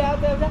टोपी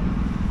ल्याउँदा एउटा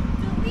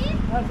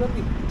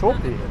टोपी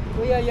Topi.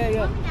 Oh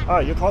yeah. Ah,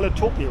 you call it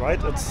topi,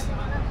 right? It's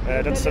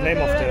that's the name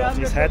of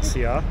these hats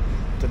here.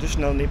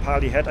 Traditional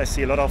Nepali hat. I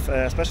see a lot of,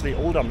 especially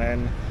older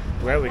men,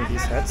 wearing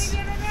these hats.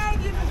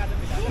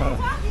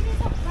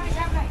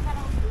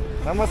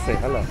 Namaste.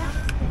 Hello.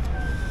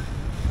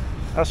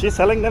 Ah, she's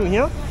selling them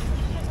here?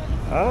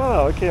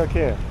 Ah,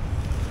 okay.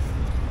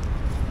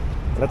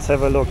 Let's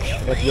have a look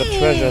at your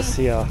treasures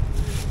here.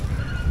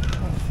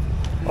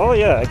 Oh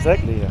yeah,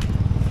 exactly.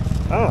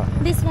 Ah.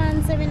 This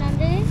one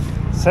 700.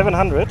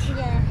 700?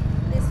 Yeah.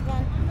 This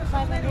one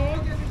 500.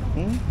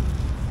 Hmm?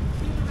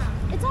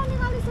 It's only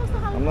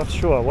I'm not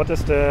sure. What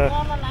is the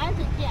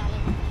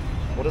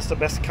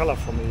best color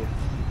for me?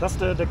 Does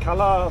the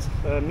color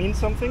mean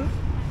something?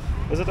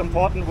 Is it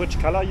important which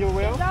color you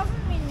wear?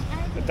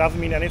 It doesn't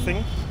mean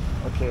anything?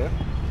 Okay.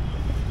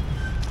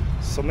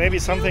 So maybe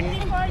something... You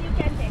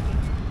can take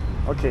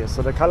it. Okay,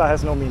 so the color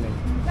has no meaning.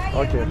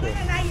 Okay.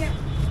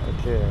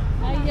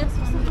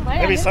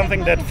 Maybe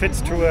something that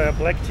fits to a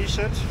black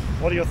t-shirt?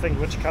 What do you think?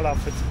 Which color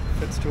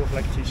fits to a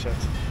black t-shirt?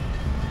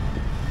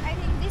 I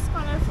think this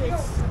color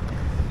fits.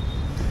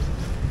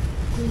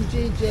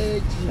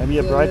 Maybe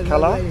a bright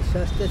color?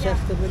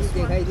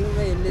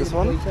 This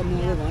one?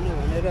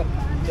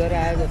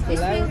 This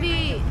will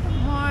be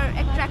more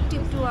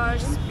attractive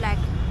towards black.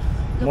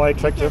 More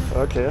attractive.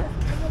 Okay.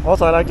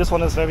 Also, I like this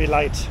one. Is very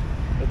light.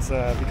 It's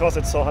because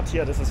it's so hot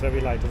here. This is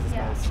very light. This is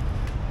nice.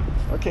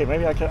 Okay,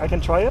 maybe I can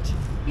try it.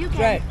 You can.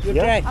 Try, you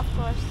Yeah? try. Of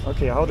course.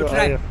 Okay, how do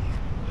Try. I?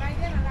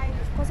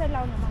 कसरी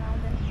लाउनु मन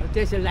आउँदैन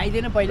त्यसो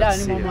लगाइदिनु पहिला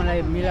अनि म मलाई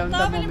मिलाउनु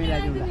त म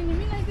मिलाइदिउँला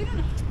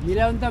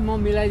मिलाउनु त म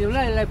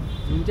मिलाइदिउँला यसलाई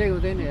हुन्छ कि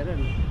हुँदैन हेर न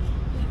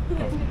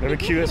Very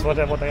curious what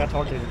they are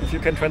talking. If you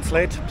can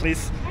translate,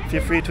 please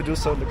feel free to do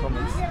so in the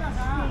comments.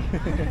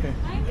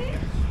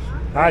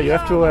 You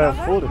have to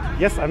fold it.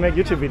 Yes, I make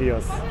YouTube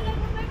videos.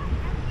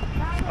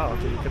 Oh,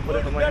 okay, you can put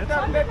it on my head.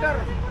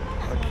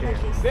 Okay.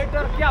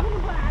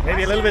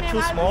 Maybe a little bit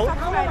too small.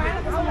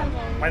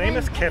 My name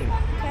is Ken,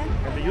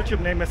 and the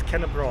YouTube name is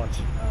Ken Abroad.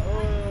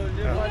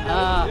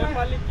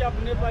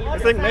 I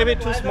think maybe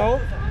too small.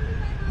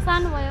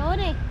 सानो भयो हो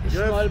रे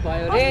small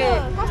भयो रे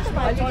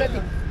अलिकति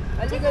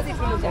अलिकति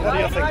ठुलो छ What do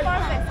you think?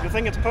 You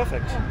think it's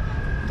perfect?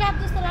 Cap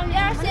जस्तो लाउने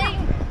यार सेङ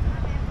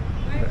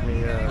Let me.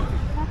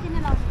 किन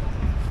लाउँछ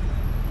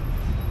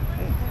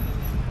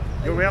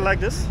You wear like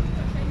this?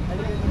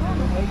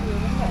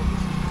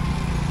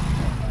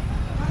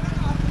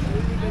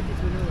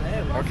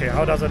 Okay,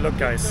 how does it look,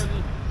 guys?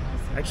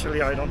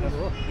 Actually, I don't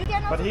know.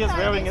 But he is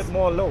wearing it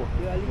more low,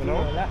 you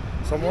know.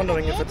 So I'm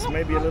wondering if it's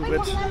maybe a little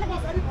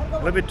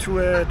bit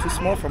too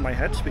small for my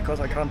head because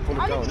I can't pull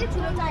it down.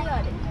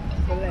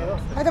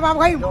 है त बाबु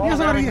खै They're all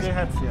यसो wearing गरेर their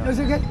hats here.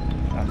 यसो के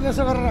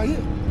यसो गरेर है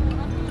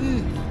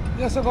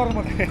यसो गर्नु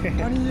पर्छ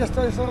अनि यस्तो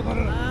यसो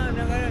गरेर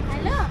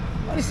हेलो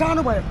अलि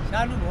सानो भयो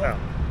सानो भयो Yeah.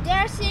 they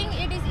are saying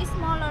it is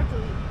smaller to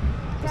you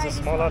This is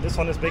smaller. This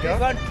one is bigger.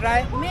 One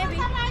try maybe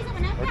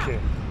Okay.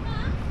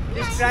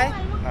 This try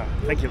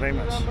Thank you very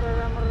much.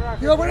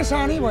 यो पनि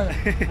सानै भयो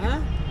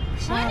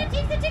हैन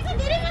ठीक छ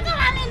धेरै मात्र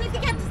हाल्ने नि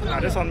क्याप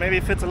जस्तो This one maybe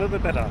fits a little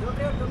bit better.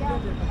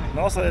 And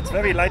also, it's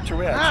very light to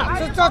wear.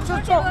 चुच्च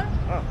चुच्च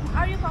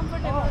are you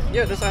comfortable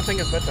Yeah, this I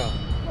think is better.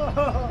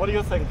 What do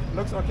you think?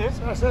 Looks okay?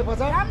 यसो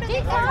बजा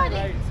ठीक छ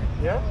नि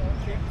Yeah?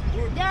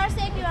 they are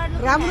saying you are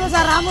looking राम्रो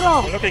छ राम्रो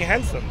You're looking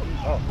handsome.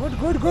 Oh, good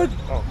good good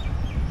oh.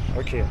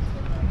 Okay.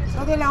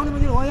 सधैँ ल्याउने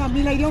भने हो यहाँ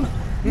मिलाइदेऊ न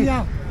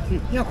यहाँ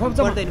यहाँ खोप्छ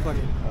पर्दैन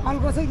पर्दैन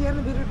हल्को चाहिँ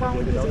हेर्नु फेरि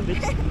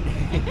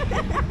पाउँदैन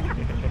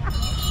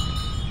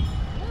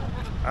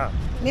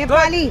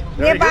नेपाली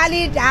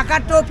नेपाली ढाका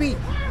टोपी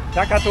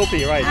Dhaka topi,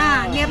 right?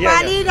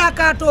 Nepali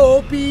Dhaka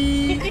टोपी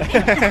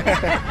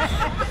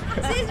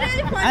she's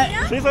really funny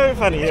She's very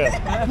funny,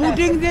 yeah.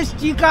 Putting this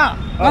टिका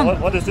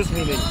What is this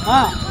meaning?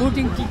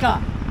 Putting टिका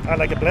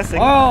Like a blessing?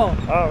 Oh.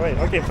 Oh, right.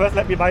 Okay, first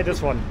let me buy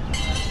this one.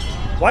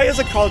 Why is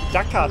it called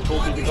Dhaka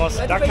topi? Because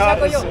Dhaka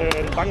is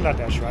in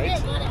Bangladesh, right?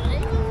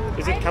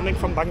 Is it coming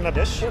from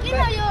Bangladesh? किन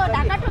यो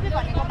ढाका टोपी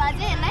भनेको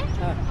बाजे यसलाई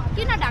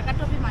किन ढाका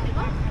टोपी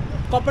भनेको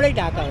कपडै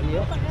ढाका हो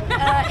यो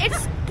its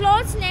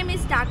clothes name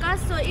is Dhaka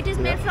so it is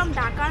made from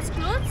Dhaka's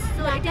clothes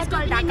so it is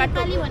called Dhaka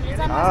topi भनेर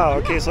जान्छ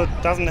Okay, so it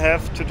doesn't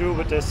have to do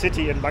with the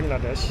city in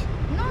Bangladesh.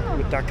 no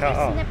With Dhaka.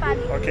 it's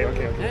Nepali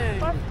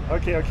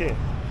Okay.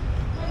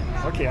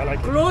 Okay, I like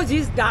it. Close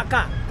is Dhaka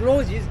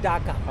close is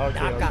Dhaka Okay,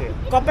 Dhaka okay.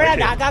 कपडा Okay.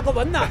 ढाकाको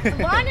भन्न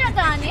भन्यो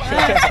त अनि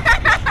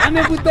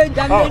हामी बुझ्दै Oh,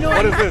 जान्दैनौँ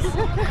what is this?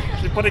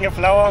 She's putting a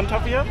flower on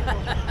top here?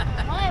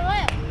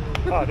 भयो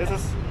Oh, this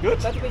is good.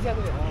 कति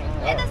पैसाको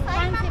ए त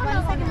साइडमा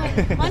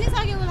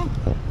भनिसक्यो उसलाई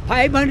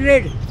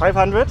 500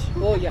 500?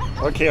 हो या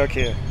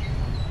Okay.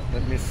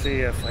 Let me see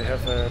if I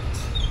have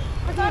it.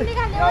 जल्दी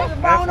खाने हो I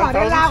have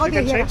 1,000. You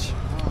can change.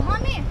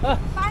 Mummy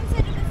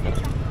 500 रुपैयाँ फिक्स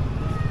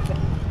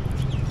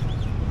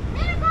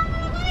मेरो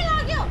कमलो कहिले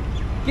लाग्यो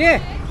के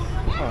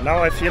Oh, now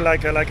I feel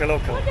like a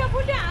local.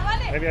 फुट्यो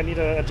हावाले Maybe I need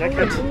a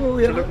jacket to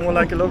look more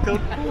like a local.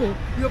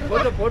 Yo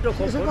photo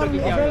खिच्नु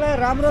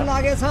राम्रो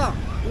लागेछ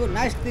यो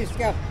nice this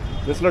cap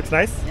This looks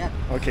nice? Yeah.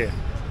 Okay.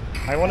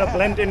 I want to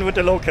blend in with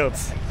the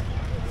locals.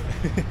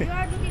 you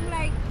are looking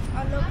like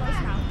a locals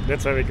now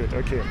That's very good.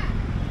 Okay.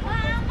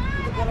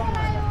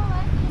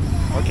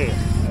 Okay.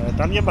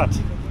 Danyabat.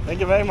 Thank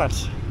you very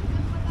much.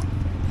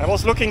 I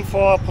was looking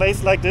for a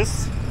place like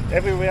this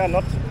everywhere.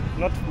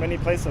 Not many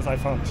places I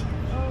found.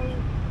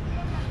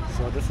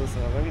 So this is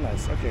very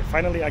nice. Okay.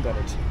 Finally, I got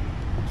it.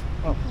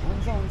 Oh,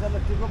 हुन्छ ल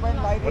टिको पनि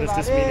लाइदिनु what is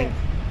this meaning?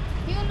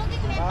 you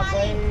looking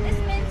Nepali this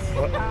means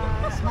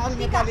small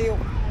Nepali हो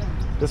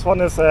This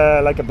one is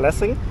like a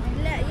blessing.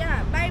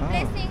 yeah by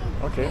blessing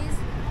okay. is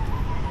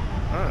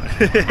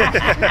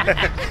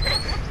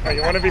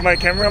You want to be my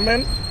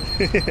cameraman?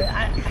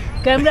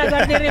 Camera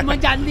गर्दै रे म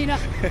जान्दिनँ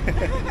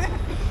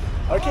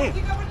Okay.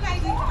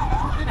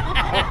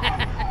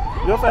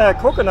 You have a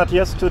coconut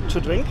here to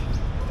drink?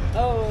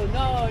 Oh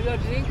no yo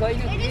drink होइन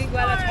it is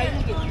ड्रिङ्कवाला छैन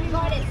कि for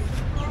goddess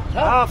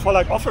For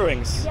like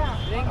offerings.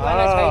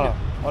 ड्रिङ्कवाला छैन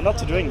Or not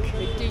to drink.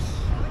 It is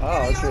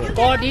Okay.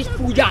 God is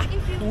Puja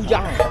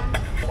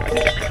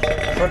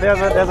So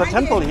there's a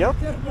temple here.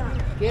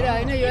 के रे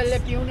होइन यसले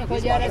पिउन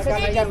खोजेर छ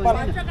छैन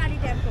भने Bhadrakali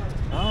temple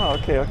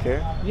Okay.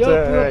 यो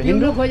पिउन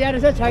Hindu? खोजेर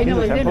छ छैन Hindu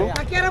भन्दैन temple?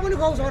 केरा पनि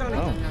खुवाउ छोराले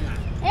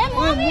ए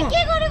मम्मी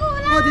के गरेको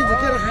होला म दिन्छु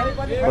केरा खाने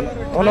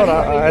Oh no,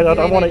 I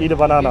don't want to eat a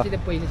banana. पैसा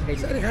छैन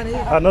कसरी खाने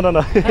No.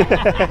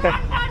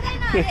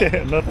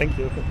 No, thank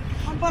you.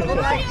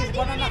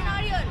 पर्दैन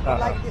नरिवल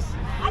Like this.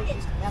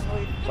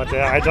 But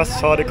I just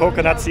saw the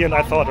coconuts here and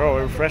I thought, oh,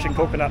 a refreshing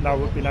coconut now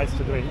would be nice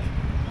to drink.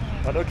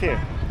 But okay.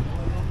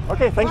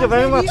 Okay, thank you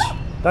very much.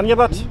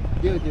 Dhanyabad.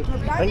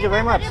 Thank you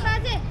very much.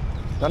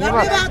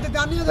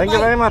 Dhanyabad. Thank you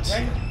very much.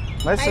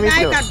 Nice to meet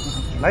you.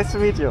 Nice to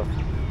meet you.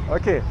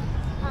 Okay.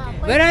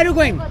 Where are you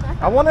going?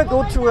 I want to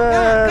go to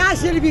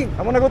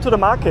I want to go to the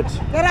market.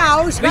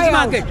 Which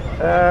market?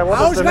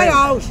 What is the name?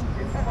 House.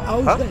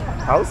 Huh?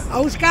 House?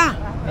 House ka?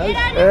 Where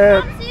are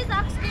you from? She's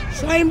asking.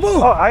 Swayambhu.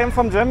 Oh, I am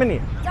from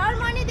Germany.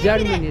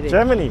 Germany.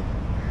 Germany.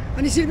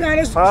 Ani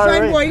Silvia Far away.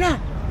 Swayambhu haina?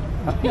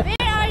 Where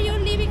are you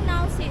living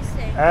now, she's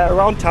saying?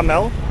 Around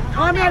Tamil.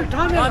 Thamel.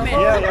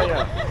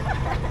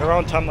 Yeah.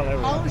 Around Tamil area.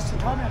 House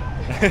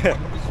Thamel.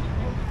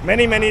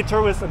 Many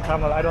tourists in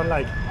Tamil I don't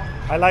like.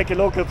 I like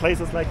local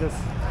places like this.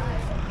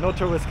 No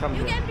tourists come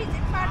You here. can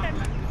visit Patan.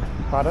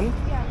 Pardon?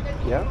 Yeah.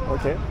 Yeah,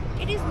 okay.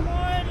 It is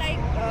more like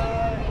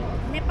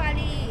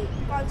Nepali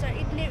culture.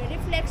 It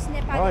reflects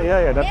Nepali. Oh,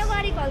 yeah, that's-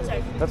 Nepali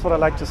culture. That's what I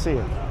like to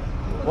see.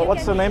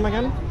 What's the name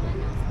again?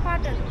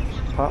 Patan.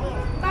 How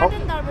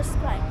Patan Darbar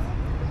Square.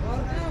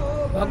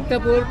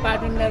 Bhaktapur,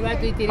 Patan Darbar.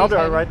 how do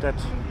I write that?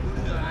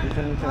 You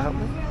can help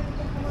me?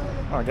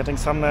 Oh, getting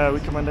some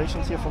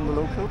recommendations here from the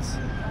locals.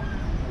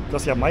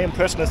 Because yeah, my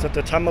impression is that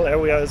the Tamil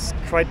area is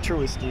quite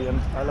touristy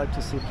and I like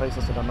to see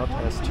places that are not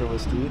as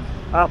touristy.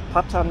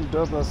 Patan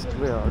Darbar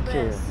Square,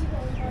 okay. Yes.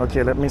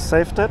 Okay, let me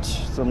save that,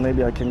 so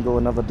maybe I can go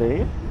another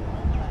day.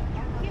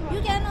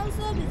 You can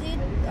also visit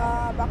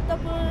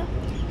Bhaktapur.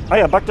 Oh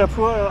yeah,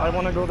 Bhaktapur, I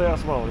want to go there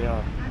as well,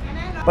 yeah.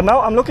 But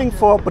now I'm looking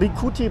for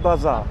Brikuti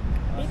Bazaar.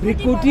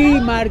 Brikuti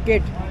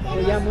market.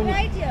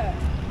 Right here.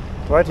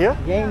 Right here?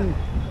 Gang.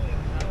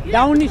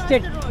 Down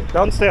state.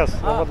 Downstairs,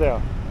 over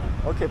there.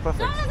 Okay,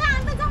 perfect.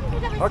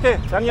 Okay,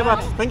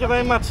 Dhanyabad. Thank you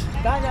very much.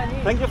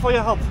 Thank you for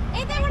your help.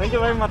 Thank you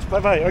very much. Bye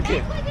bye.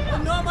 Okay.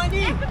 No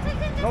money.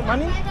 No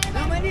money?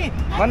 No money.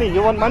 Money?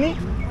 You want money?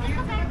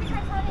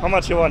 How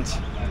much you want?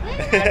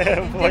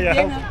 For your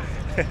help.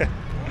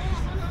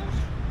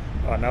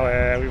 Oh, now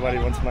everybody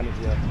wants money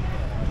here.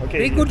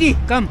 Okay. Brikuti,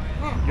 come.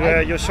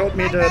 You showed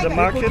me the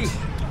market.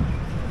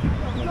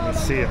 Let me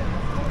see.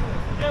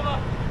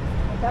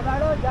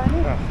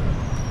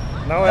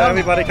 Now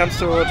everybody comes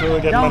to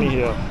get money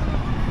here.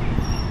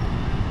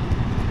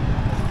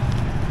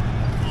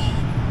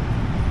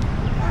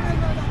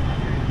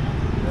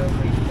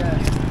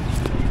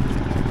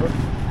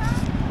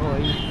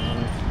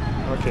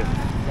 Okay.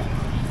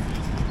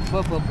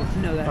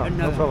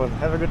 No problem.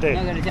 Have a good day.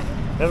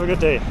 Have a good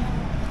day.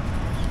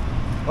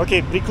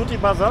 Okay, Brikuti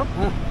Bazaar.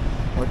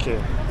 Okay.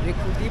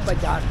 Brikuti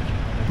Bazaar.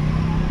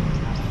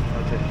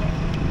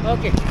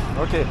 Okay.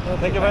 Okay.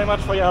 Thank you very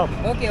much for your help.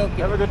 Okay.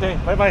 Have a good day.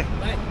 Bye bye.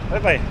 Bye. Bye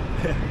bye.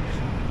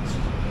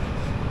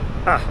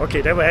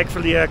 Okay, they were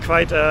actually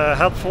quite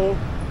helpful,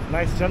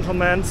 nice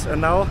gentlemen,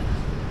 and now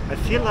I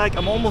feel like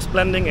I'm almost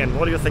blending in.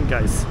 What do you think,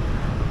 guys?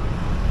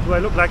 Do I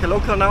look like a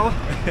local now?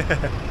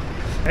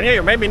 And yeah,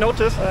 you maybe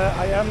notice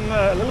I am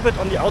a little bit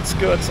on the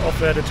outskirts of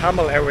the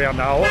Tamil area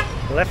now,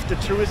 left the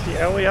touristy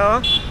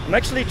area. I'm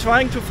actually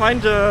trying to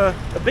find a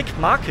big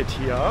market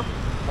here.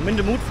 I'm in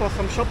the mood for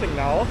some shopping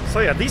now. So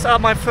yeah, these are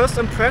my first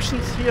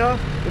impressions here.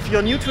 If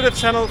you're new to the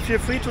channel, feel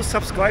free to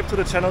subscribe to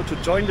the channel to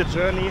join the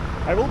journey.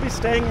 I will be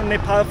staying in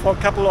Nepal for a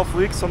couple of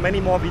weeks, so many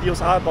more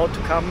videos are about to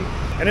come.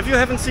 And if you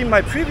haven't seen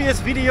my previous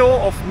video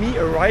of me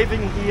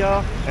arriving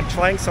here and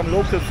trying some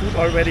local food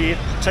already,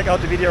 check out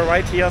the video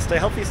right here. Stay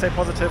healthy, stay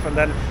positive, and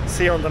then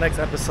see you on the next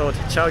episode.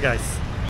 Ciao guys.